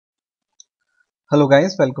Hello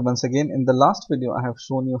guys, welcome once again. In the last video, I have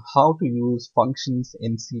shown you how to use functions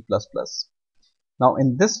in C++. Now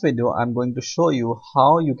in this video, I'm going to show you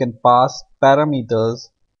how you can pass parameters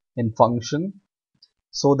in function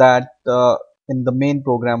so that in the main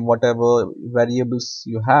program, whatever variables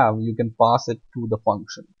you have, you can pass it to the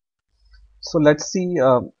function. So let's see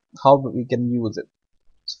how we can use it.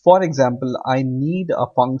 For example, I need a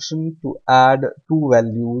function to add two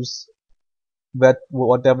values with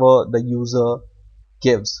whatever the user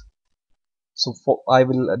gives. So I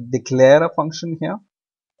will declare a function here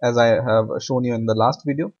as I have shown you in the last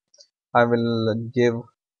video. I will give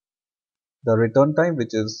the return type,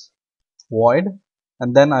 which is void,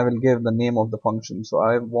 and then I will give the name of the function. So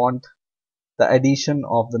I want the addition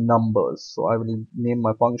of the numbers. So I will name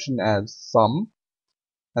my function as sum,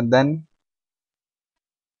 and then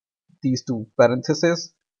these two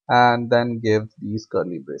parentheses, and then give these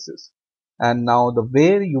curly braces. And now the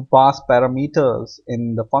way you pass parameters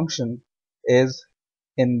in the function is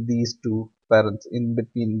in these two parents, in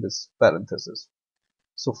between this parenthesis.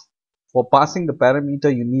 So for passing the parameter,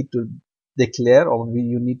 you need to declare, or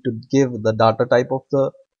you need to give the data type of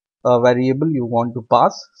the variable you want to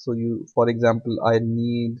pass. So you, for example, I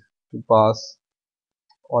need to pass,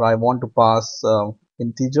 or I want to pass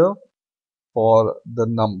integer for the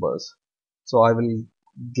numbers. So I will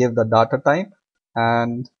give the data type,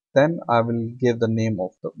 and then I will give the name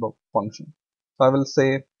of the function. So I will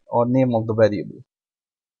say, or name of the variable.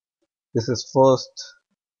 This is first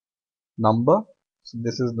number. So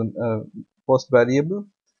this is the first variable,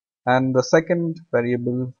 and the second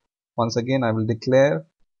variable, once again I will declare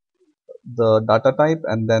the data type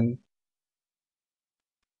and then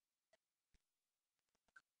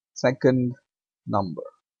second number.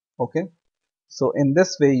 Okay, so in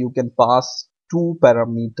this way you can pass two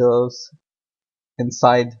parameters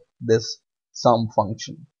inside this sum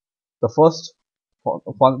function. The first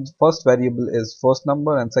variable is first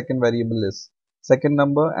number and second variable is second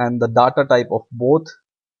number, and the data type of both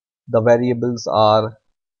the variables are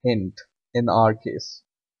int in our case.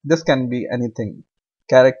 This can be anything,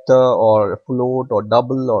 character or float or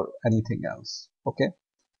double or anything else. Okay,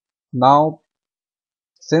 now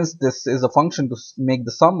since this is a function to make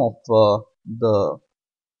the sum of the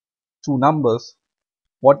two numbers,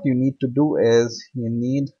 what you need to do is you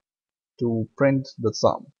need to print the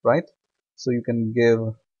sum, right? So you can give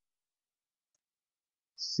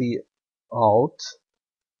cout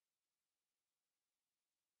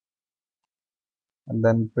and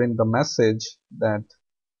then print the message that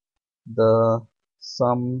the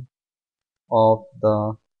sum of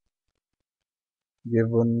the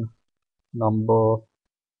given numbers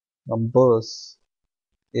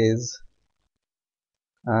is,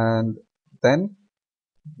 and then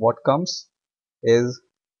what comes is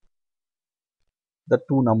the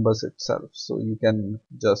two numbers itself. So you can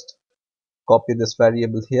just copy this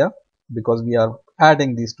variable here because we are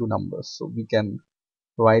adding these two numbers. So we can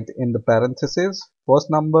write in the parentheses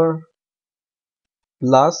first number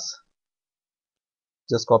plus,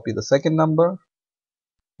 just copy the second number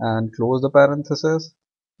and close the parenthesis,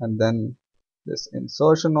 and then this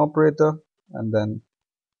insertion operator and then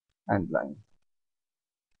end line.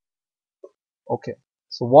 Okay,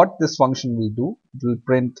 so what this function will do, it will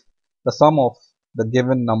print the sum of the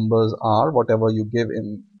given numbers are whatever you give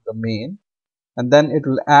in the main, and then it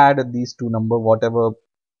will add these two number whatever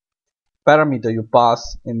parameter you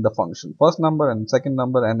pass in the function, first number and second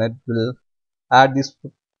number, and it will add these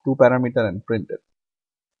two parameter and print it.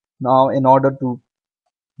 Now in order to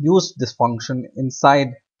use this function inside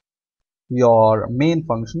your main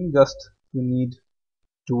function, just you need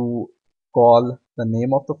to call the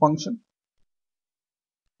name of the function.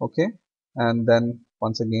 Okay, and then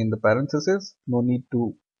once again the parenthesis, no need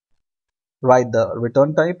to write the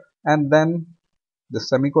return type, and then the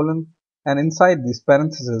semicolon, and inside these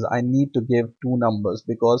parentheses I need to give two numbers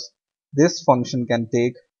because this function can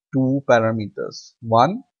take two parameters,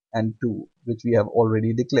 1 and 2, which we have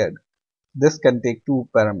already declared. This can take two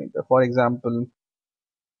parameters, for example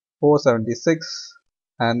 476,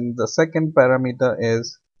 and the second parameter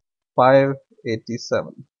is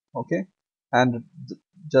 587. Okay, and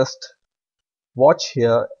just watch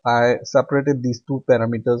here, I separated these two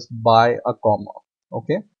parameters by a comma.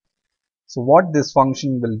 Okay, so what this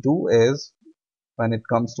function will do is when it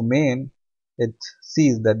comes to main, it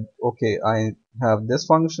sees that okay, I have this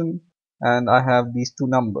function and I have these two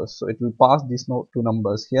numbers, so it will pass these two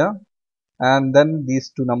numbers here, and then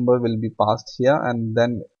these two numbers will be passed here, and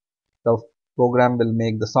then the program will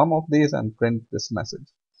make the sum of these and print this message.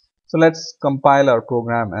 So let's compile our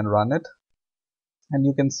program and run it, and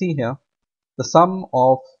you can see here the sum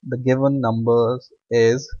of the given numbers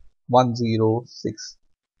is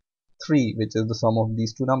 1063, which is the sum of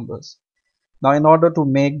these two numbers. Now, in order to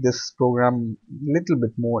make this program little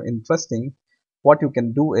bit more interesting, what you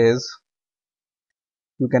can do is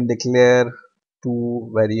you can declare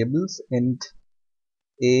two variables, int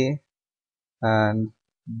a and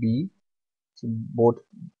b. So both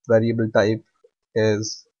variable type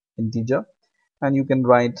is integer, and you can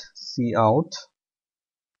write cout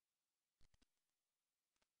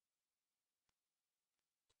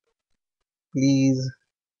please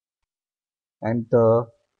enter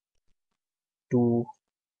two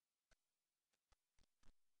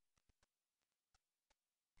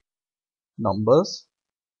numbers,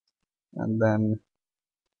 and then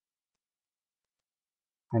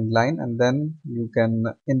and line, and then you can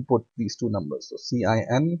input these two numbers. So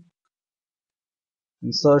cin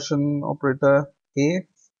insertion operator a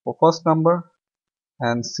for first number,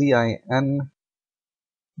 and cin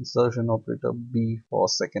insertion operator b for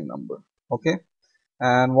second number. Okay,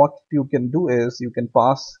 and what you can do is you can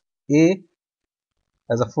pass a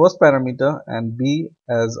as a first parameter and b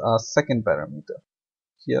as a second parameter.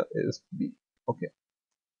 Here is b. Okay,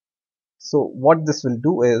 so what this will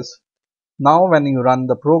do is, now when you run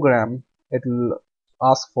the program, it will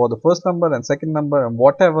ask for the first number and second number, and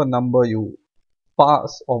whatever number you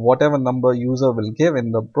pass or whatever number user will give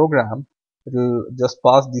in the program, it will just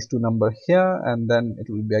pass these two numbers here, and then it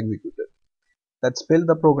will be executed. Let's build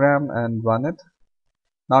the program and run it.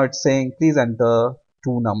 Now it's saying please enter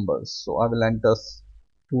two numbers. So I will enter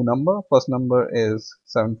two number. First number is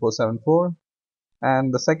 7474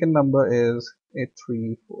 and the second number is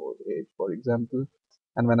 8348, for example.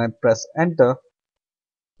 And when I press enter,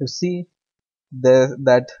 you see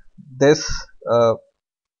that this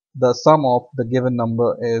the sum of the given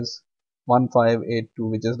number is 1582,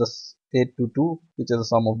 which is the 822, which is the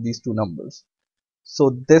sum of these two numbers.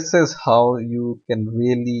 So this is how you can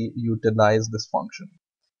really utilize this function.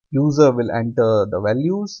 User will enter the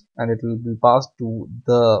values and it will be passed to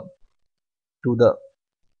the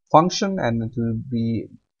function, and it will be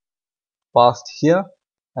passed here,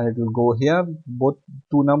 and it will go here, both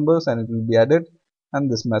two numbers, and it will be added,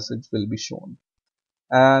 and this message will be shown.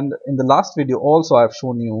 And in the last video also I've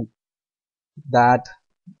shown you that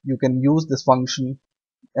you can use this function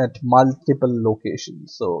at multiple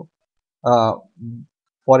locations. So uh,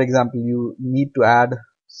 for example, you need to add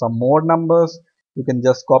some more numbers, you can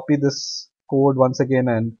just copy this code once again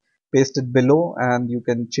and paste it below, and you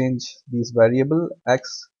can change these variable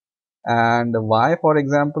x and y, for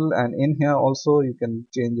example, and in here also you can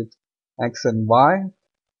change it x and y,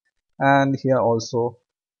 and here also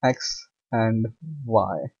x and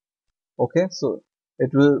y. Okay, so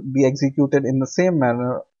it will be executed in the same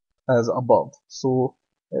manner as above. So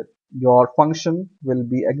your function will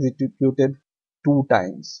be executed two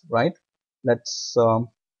times, right? Let's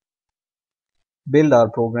build our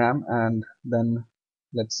program and then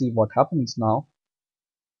let's see what happens now.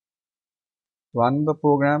 Run the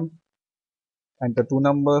program, enter two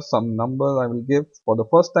numbers, some numbers I will give for the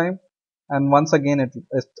first time, and once again it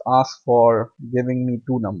asks for giving me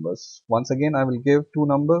two numbers. Once again I will give two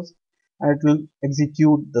numbers, and it will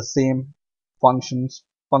execute the same function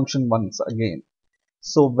once again.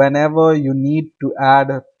 So whenever you need to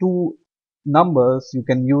add two numbers, you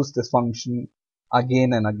can use this function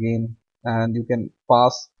again and again, and you can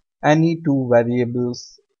pass any two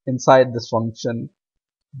variables inside this function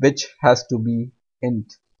which has to be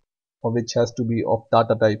int, or which has to be of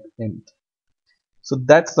data type int. So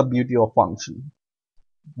that's the beauty of function.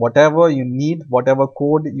 Whatever you need, whatever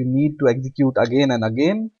code you need to execute again and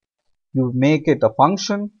again, you make it a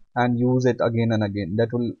function and use it again and again.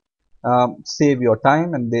 That will save your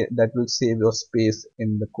time, and that will save your space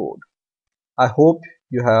in the code. I hope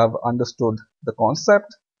you have understood the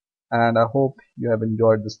concept, and I hope you have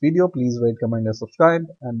enjoyed this video. Please rate, comment and subscribe,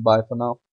 and bye for now.